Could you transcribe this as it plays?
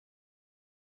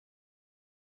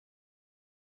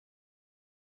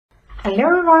Hello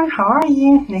everyone, how are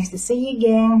you? Nice to see you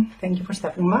again. Thank you for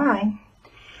stopping by.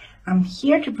 I'm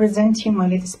here to present you my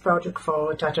latest project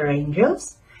for Tattered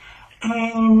Angels,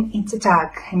 and it's a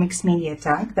tag, a mixed media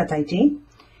tag that I did,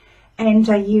 and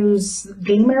I use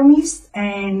Glimmer mist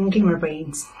and Glimmer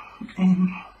paints, and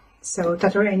so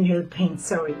Tattered Angel paint,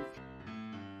 sorry.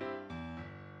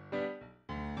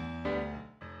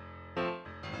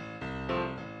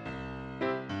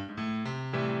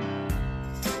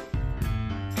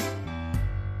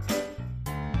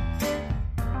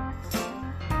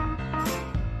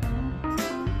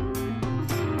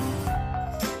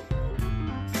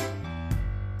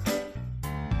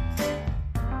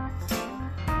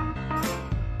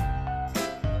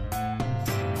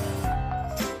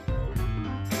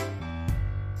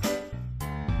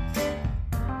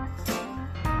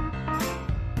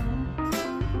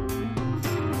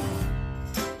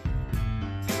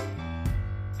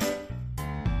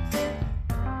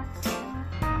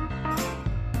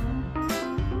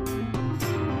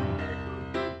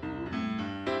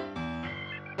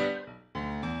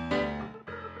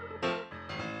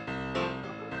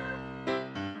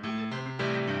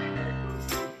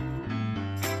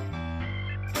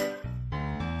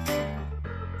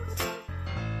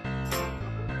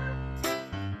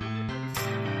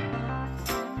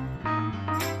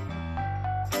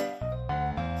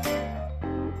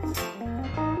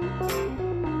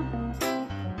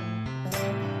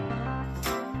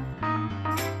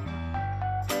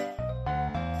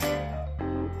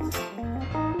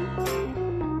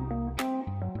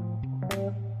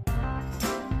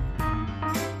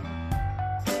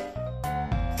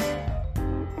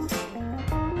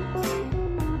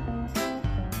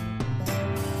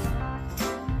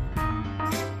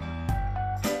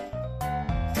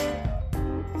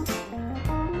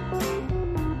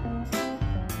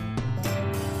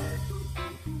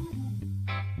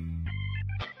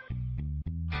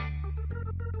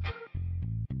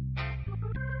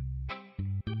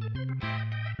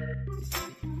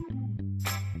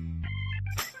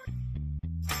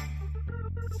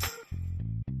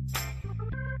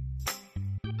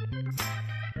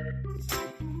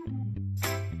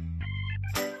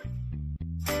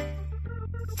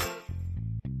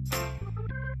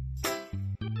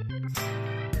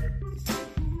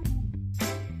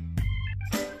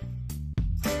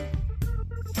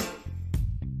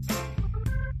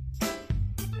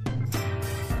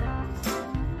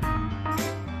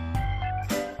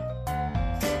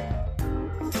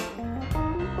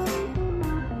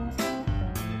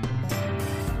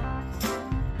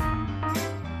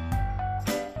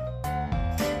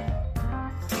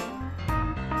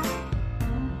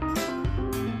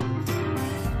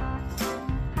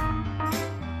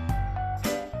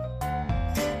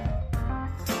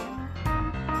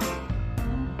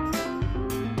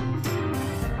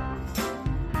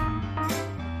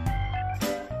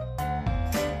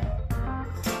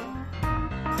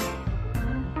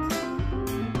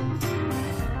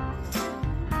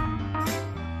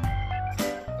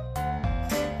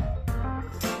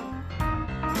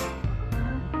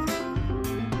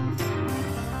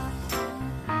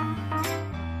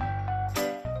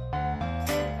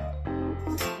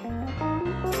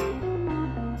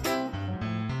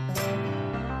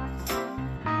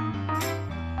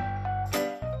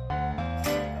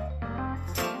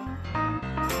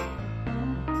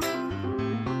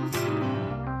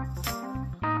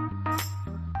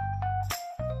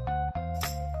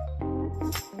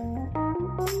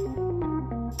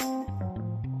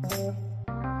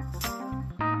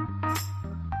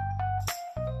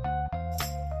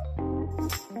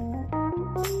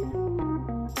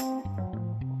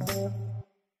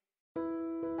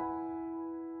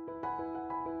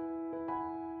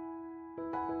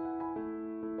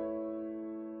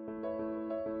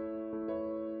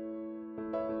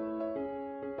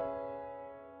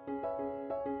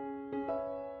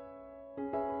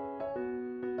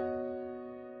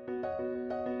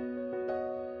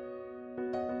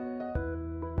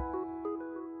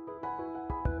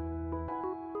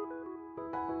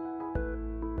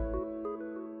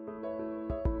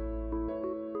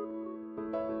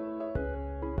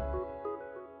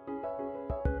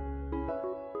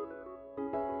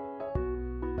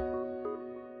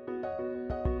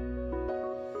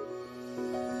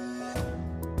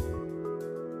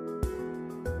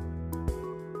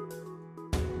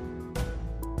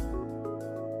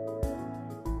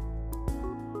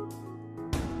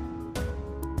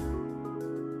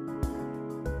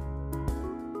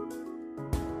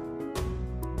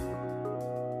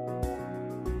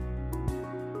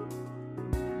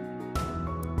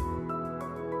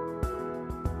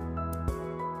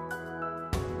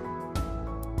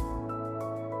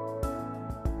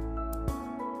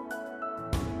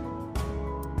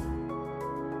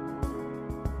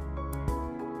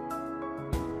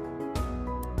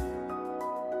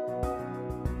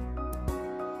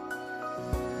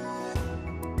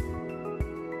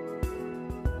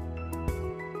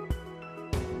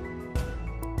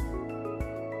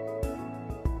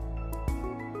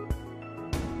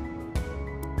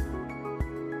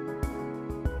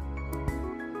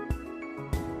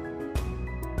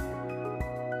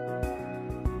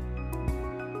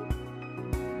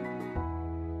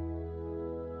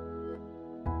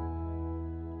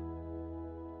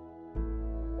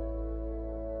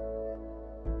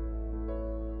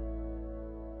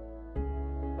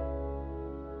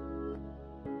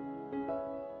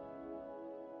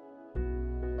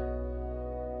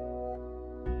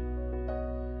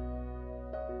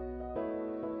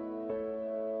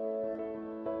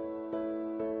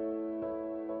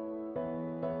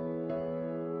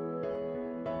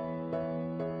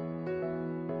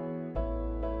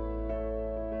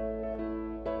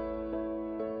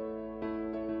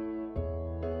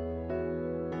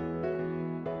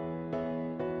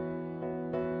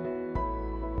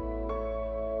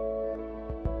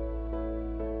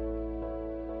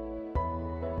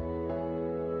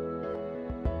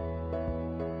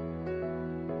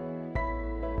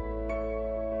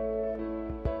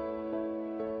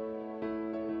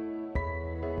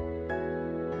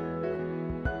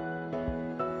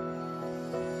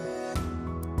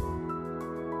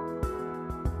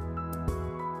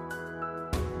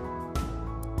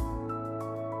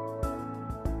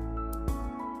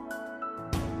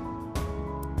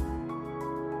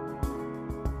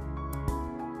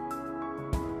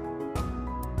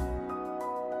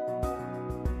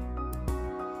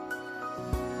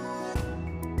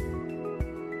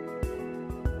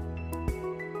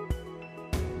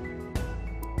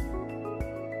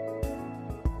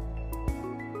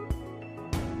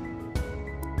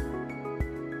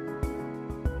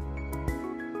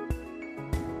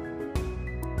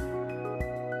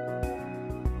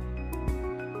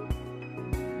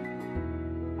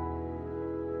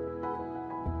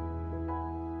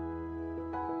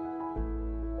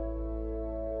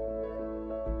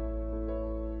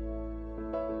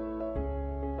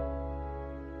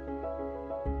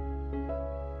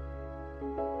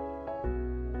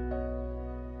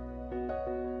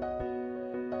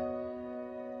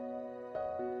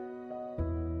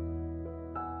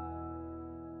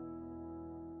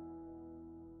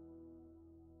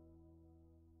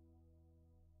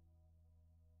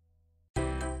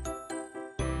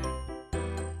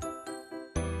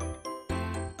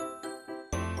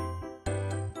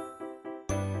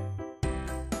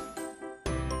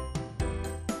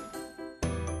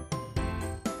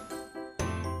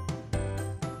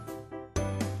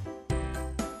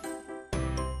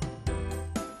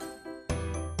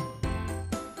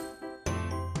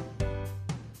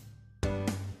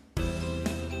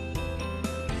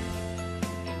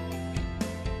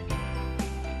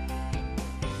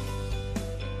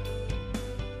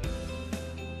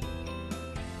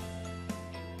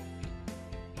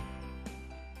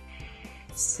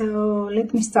 So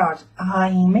let me start.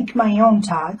 I make my own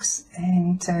tags,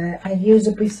 and I use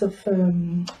a piece of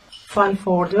file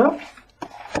folder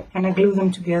and I glue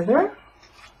them together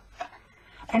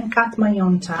and cut my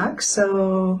own tags,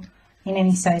 so in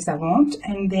any size I want,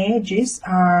 and the edges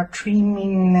are trimmed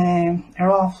in a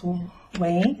rough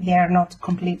way. They are not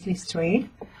completely straight.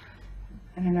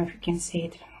 I don't know if you can see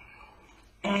it.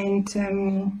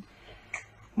 And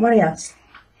what else?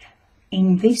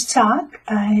 In this tag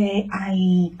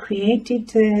I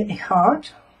created a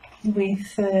heart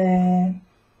with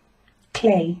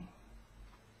clay,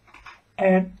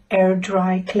 air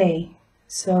dry clay.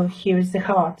 So here's the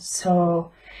heart.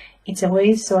 So it's a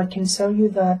way so I can show you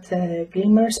that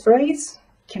Glimmer sprays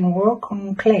can work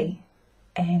on clay.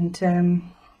 And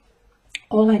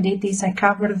all I did is I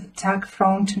covered the tag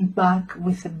front and back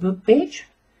with a book page.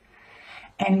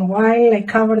 And while I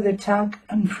cover the tag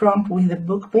in front with the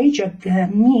book page,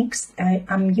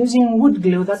 I'm using wood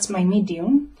glue, that's my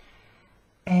medium.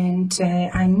 And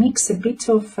I mix a bit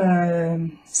of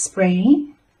spray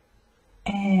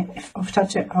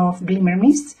of Glimmer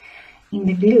mist in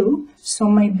the glue, so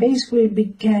my base will be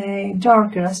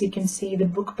darker. As you can see, the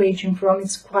book page in front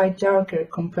is quite darker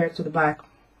compared to the back.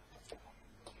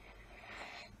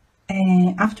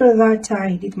 After that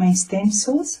I did my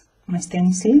stencil,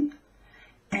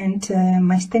 and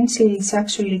my stencil is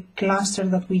actually cluster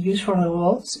that we use for the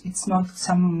walls. It's not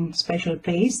some special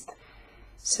paste,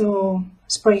 so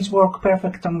sprays work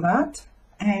perfect on that.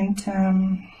 And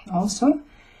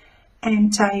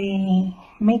I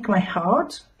make my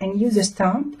heart and use a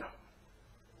stamp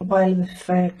while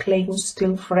the clay was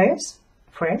still fresh,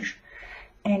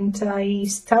 and I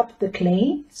stamp the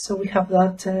clay so we have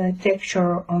that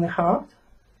texture on the heart.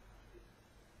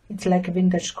 It's like a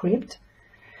vintage script.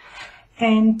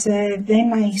 And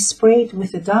then I spray it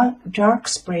with a dark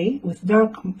spray, with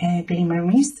dark Glimmer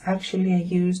mist. Actually I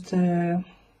used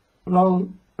roll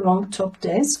top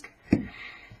desk,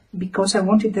 because I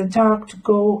wanted the dark to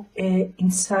go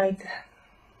inside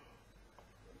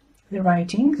the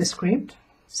writing, the script.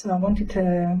 So I wanted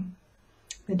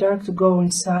the dark to go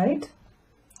inside.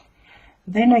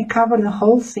 Then I cover the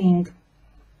whole thing.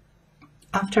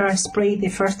 After I spray the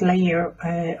first layer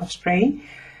of spray,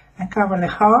 I cover the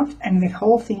heart and the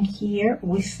whole thing here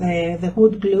with the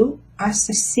wood glue as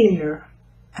a sealer,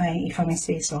 if I may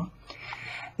say so.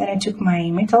 Then I took my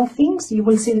metal things. You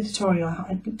will see the tutorial.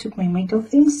 I took my metal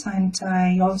things and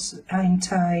I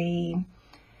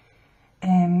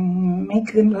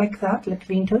make them like that, like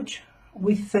vintage,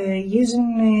 with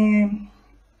using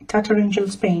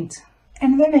Tattered paint.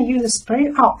 And then I use a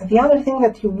spray. Oh, the other thing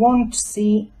that you won't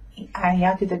see, I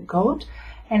added a goat,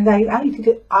 and I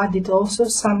added also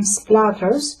some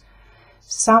splatters,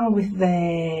 some with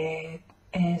the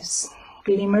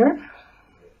Glimmer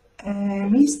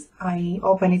mist. I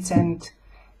opened it and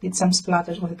did some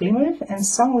splatters with Glimmer, and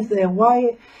some with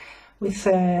the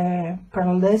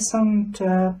pearlescent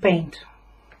paint.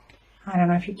 I don't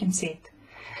know if you can see it.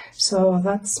 So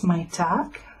that's my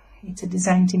tag. It's a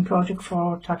design team project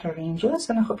for Tattered Angels,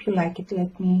 and I hope you like it.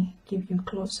 Let me give you a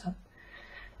close-up.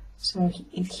 So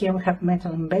here we have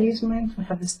metal embellishment, we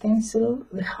have the stencil,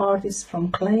 the heart is from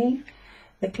clay,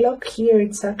 the clock here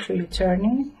it's actually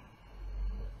turning,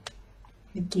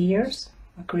 the gears,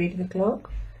 I created the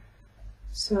clock,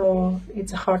 so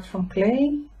it's a heart from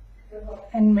clay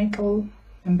and metal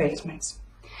embellishments.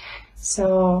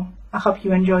 So I hope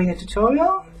you enjoyed the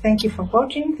tutorial. Thank you for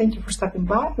watching, thank you for stopping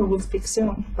by, we will speak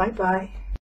soon. Bye bye.